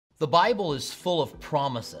The Bible is full of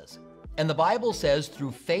promises, and the Bible says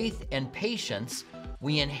through faith and patience,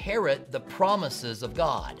 we inherit the promises of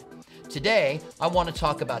God. Today, I want to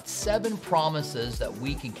talk about 7 promises that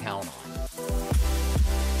we can count on.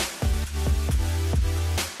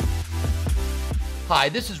 Hi,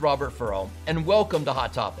 this is Robert Furrow, and welcome to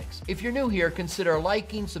Hot Topics. If you're new here, consider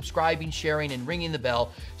liking, subscribing, sharing, and ringing the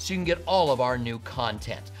bell so you can get all of our new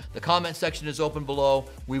content. The comment section is open below.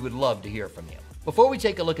 We would love to hear from you. Before we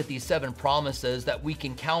take a look at these 7 promises that we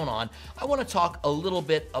can count on, I want to talk a little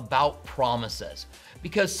bit about promises,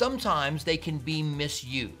 because sometimes they can be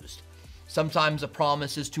misused. Sometimes a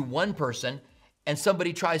promise is to one person and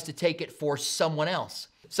somebody tries to take it for someone else.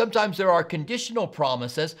 Sometimes there are conditional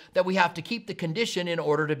promises that we have to keep the condition in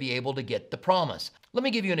order to be able to get the promise. Let me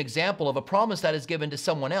give you an example of a promise that is given to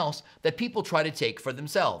someone else that people try to take for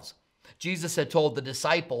themselves. Jesus had told the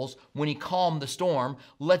disciples when he calmed the storm,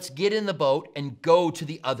 let's get in the boat and go to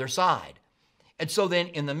the other side. And so then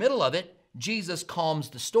in the middle of it, Jesus calms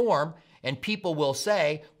the storm, and people will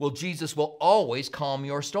say, well, Jesus will always calm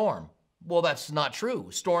your storm. Well, that's not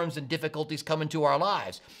true. Storms and difficulties come into our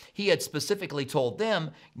lives. He had specifically told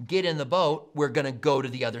them, get in the boat, we're going to go to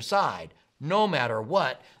the other side. No matter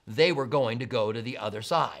what, they were going to go to the other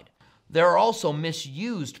side. There are also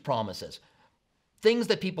misused promises. Things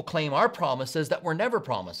that people claim are promises that were never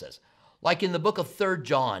promises. Like in the book of 3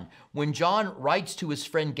 John, when John writes to his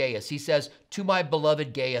friend Gaius, he says, to my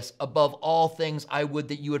beloved Gaius, above all things, I would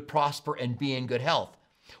that you would prosper and be in good health.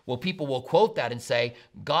 Well, people will quote that and say,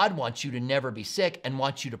 God wants you to never be sick and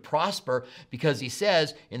wants you to prosper because he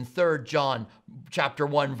says in 3 John chapter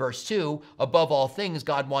 1, verse 2, above all things,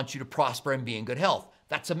 God wants you to prosper and be in good health.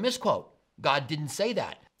 That's a misquote. God didn't say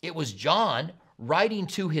that. It was John writing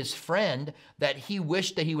to his friend that he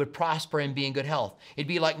wished that he would prosper and be in good health. It'd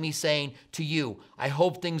be like me saying to you, I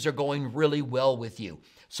hope things are going really well with you.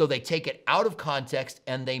 So they take it out of context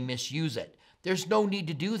and they misuse it. There's no need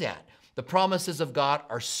to do that. The promises of God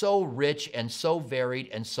are so rich and so varied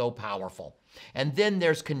and so powerful. And then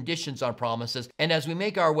there's conditions on promises. And as we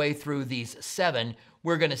make our way through these 7,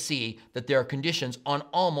 we're going to see that there are conditions on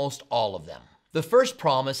almost all of them. The first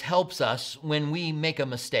promise helps us when we make a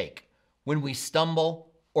mistake, when we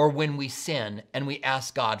stumble, or when we sin and we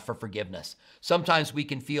ask God for forgiveness. Sometimes we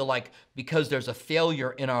can feel like because there's a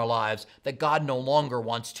failure in our lives that God no longer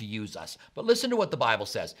wants to use us. But listen to what the Bible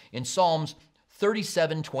says in Psalms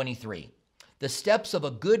 37:23. The steps of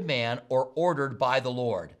a good man are ordered by the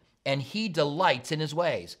Lord, and he delights in his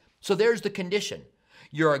ways. So there's the condition.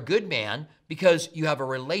 You're a good man because you have a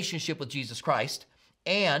relationship with Jesus Christ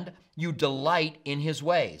and you delight in his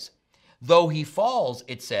ways. Though he falls,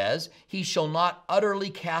 it says, he shall not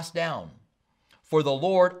utterly cast down, for the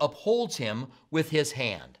Lord upholds him with his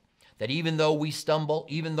hand. That even though we stumble,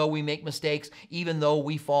 even though we make mistakes, even though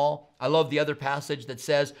we fall, I love the other passage that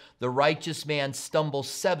says, the righteous man stumbles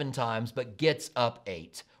 7 times, but gets up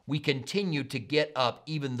 8. We continue to get up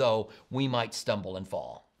even though we might stumble and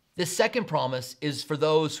fall. The second promise is for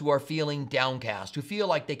those who are feeling downcast, who feel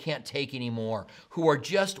like they can't take anymore, who are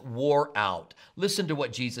just wore out. Listen to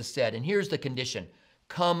what Jesus said, and here's the condition.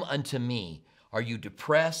 Come unto me. Are you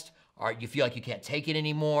depressed? You feel like you can't take it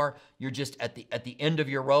anymore? You're just at the end of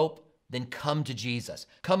your rope? Then come to Jesus.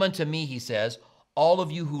 Come unto me, he says, all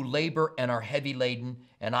of you who labor and are heavy laden,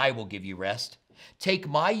 and I will give you rest. Take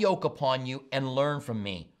my yoke upon you and learn from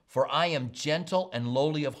me. For I am gentle and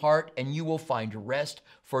lowly of heart, and you will find rest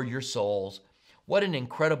for your souls. What an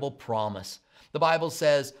incredible promise. The Bible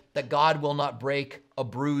says that God will not break a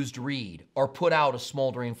bruised reed or put out a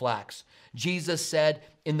smoldering flax. Jesus said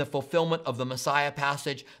in the fulfillment of the Messiah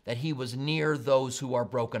passage that he was near those who are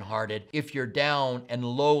brokenhearted. If you're down and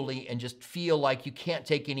lowly and just feel like you can't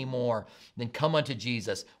take any more, then come unto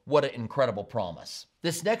Jesus. What an incredible promise.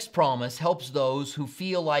 This next promise helps those who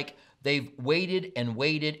feel like they've waited and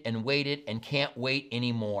waited and waited and can't wait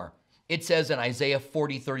anymore. It says in Isaiah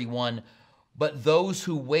 40:31, but those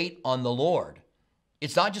who wait on the Lord,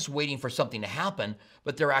 it's not just waiting for something to happen,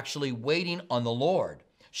 but they're actually waiting on the Lord,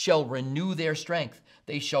 shall renew their strength.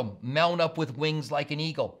 They shall mount up with wings like an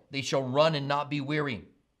eagle. They shall run and not be weary.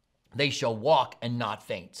 They shall walk and not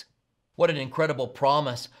faint. What an incredible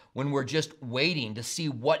promise when we're just waiting to see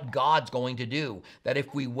what God's going to do. That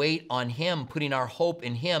if we wait on him, putting our hope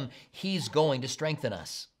in him, he's going to strengthen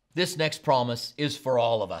us. This next promise is for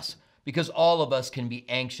all of us, because all of us can be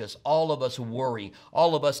anxious. All of us worry.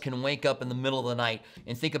 All of us can wake up in the middle of the night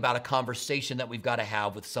and think about a conversation that we've got to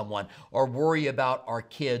have with someone, or worry about our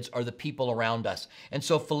kids or the people around us. And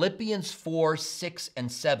so Philippians 4:6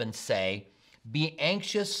 and 7 say, be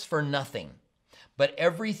anxious for nothing, But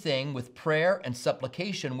everything with prayer and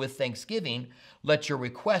supplication with thanksgiving, let your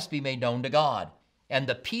request be made known to God. And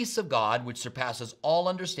the peace of God, which surpasses all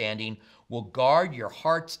understanding, will guard your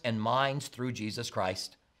hearts and minds through Jesus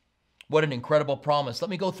Christ. What an incredible promise.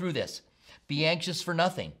 Let me go through this. Be anxious for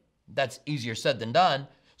nothing. That's easier said than done.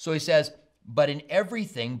 So he says, but in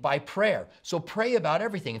everything by prayer. So pray about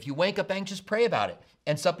everything. If you wake up anxious, pray about it.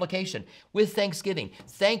 And supplication with thanksgiving,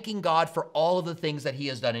 thanking God for all of the things that he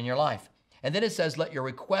has done in your life. And then it says, let your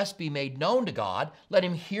request be made known to God. Let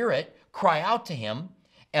him hear it, cry out to him.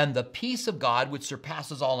 And the peace of God, which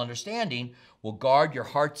surpasses all understanding, will guard your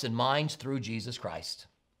hearts and minds through Jesus Christ.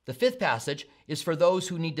 The fifth passage is for those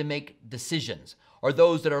who need to make decisions, or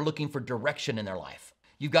those that are looking for direction in their life.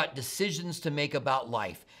 You've got decisions to make about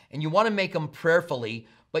life, and you want to make them prayerfully,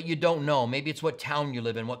 but you don't know. Maybe it's what town you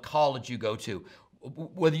live in, what college you go to,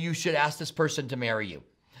 whether you should ask this person to marry you.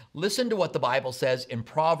 Listen to what the Bible says in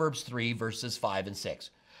Proverbs 3, verses 5 and 6.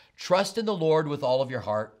 Trust in the Lord with all of your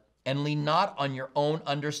heart, and lean not on your own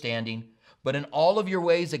understanding, but in all of your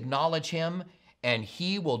ways acknowledge him, and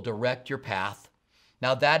he will direct your path.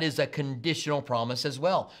 Now that is a conditional promise as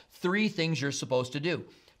well. 3 things you're supposed to do.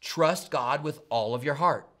 Trust God with all of your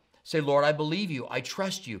heart. Say, Lord, I believe you. I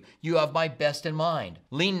trust you. You have my best in mind.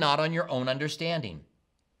 Lean not on your own understanding.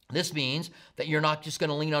 This means that you're not just going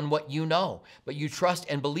to lean on what you know, but you trust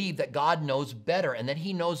and believe that God knows better and that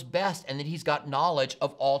he knows best and that he's got knowledge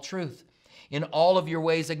of all truth. In all of your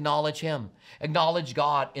ways, acknowledge him. Acknowledge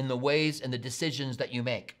God in the ways and the decisions that you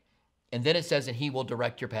make. And then it says, and he will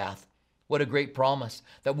direct your path. What a great promise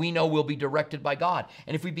that we know we'll be directed by God.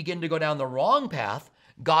 And if we begin to go down the wrong path,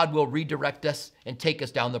 God will redirect us and take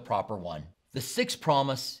us down the proper one. The 6th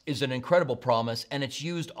promise is an incredible promise, and it's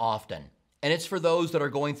used often. And it's for those that are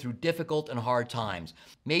going through difficult and hard times,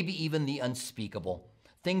 maybe even the unspeakable.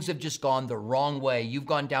 Things have just gone the wrong way. You've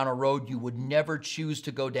gone down a road you would never choose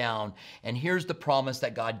to go down. And here's the promise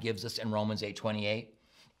that God gives us in Romans 8:28.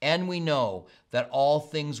 And we know that all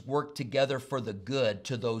things work together for the good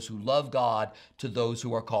to those who love God, to those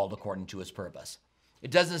who are called according to his purpose. It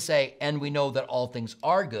doesn't say, and we know that all things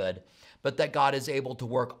are good, but that God is able to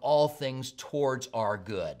work all things towards our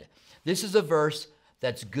good. This is a verse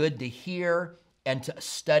that's good to hear and to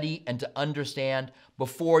study and to understand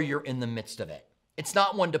before you're in the midst of it. It's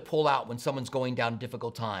not one to pull out when someone's going down a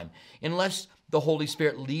difficult time, unless the Holy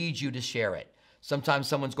Spirit leads you to share it. Sometimes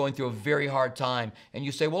someone's going through a very hard time and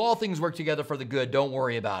you say, well, all things work together for the good. Don't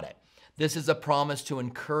worry about it. This is a promise to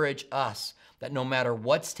encourage us that no matter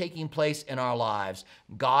what's taking place in our lives,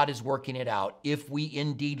 God is working it out if we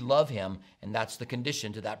indeed love him, and that's the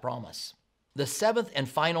condition to that promise. The 7th and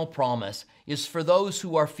final promise is for those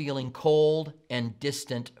who are feeling cold and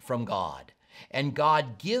distant from God. And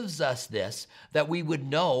God gives us this that we would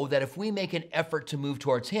know that if we make an effort to move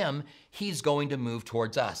towards him, he's going to move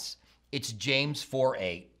towards us. It's James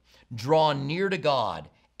 4:8. Draw near to God,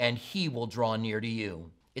 and he will draw near to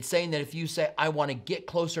you. It's saying that if you say, I want to get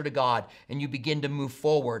closer to God, and you begin to move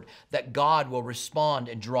forward, that God will respond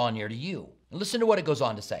and draw near to you. And listen to what it goes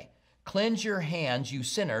on to say. Cleanse your hands, you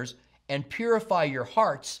sinners, and purify your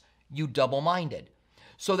hearts, you double-minded.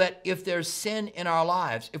 So that if there's sin in our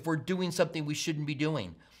lives, if we're doing something we shouldn't be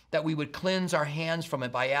doing, that we would cleanse our hands from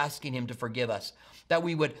it by asking him to forgive us. That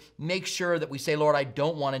we would make sure that we say, Lord, I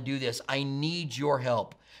don't want to do this. I need your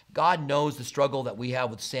help. God knows the struggle that we have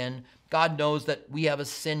with sin. God knows that we have a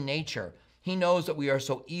sin nature. He knows that we are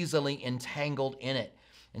so easily entangled in it.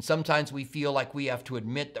 And sometimes we feel like we have to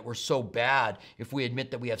admit that we're so bad if we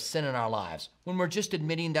admit that we have sin in our lives, when we're just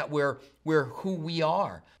admitting that we're who we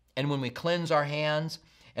are. And when we cleanse our hands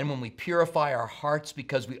and when we purify our hearts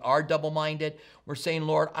because we are double-minded, we're saying,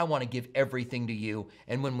 Lord, I want to give everything to you.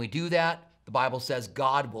 And when we do that, the Bible says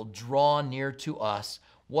God will draw near to us.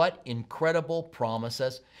 What incredible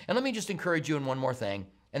promises. And let me just encourage you in one more thing,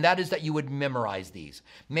 and that is that you would memorize these.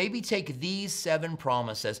 Maybe take these 7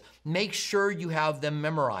 promises, make sure you have them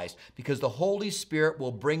memorized, because the Holy Spirit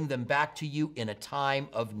will bring them back to you in a time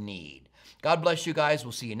of need. God bless you guys.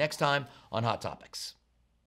 We'll see you next time on Hot Topics.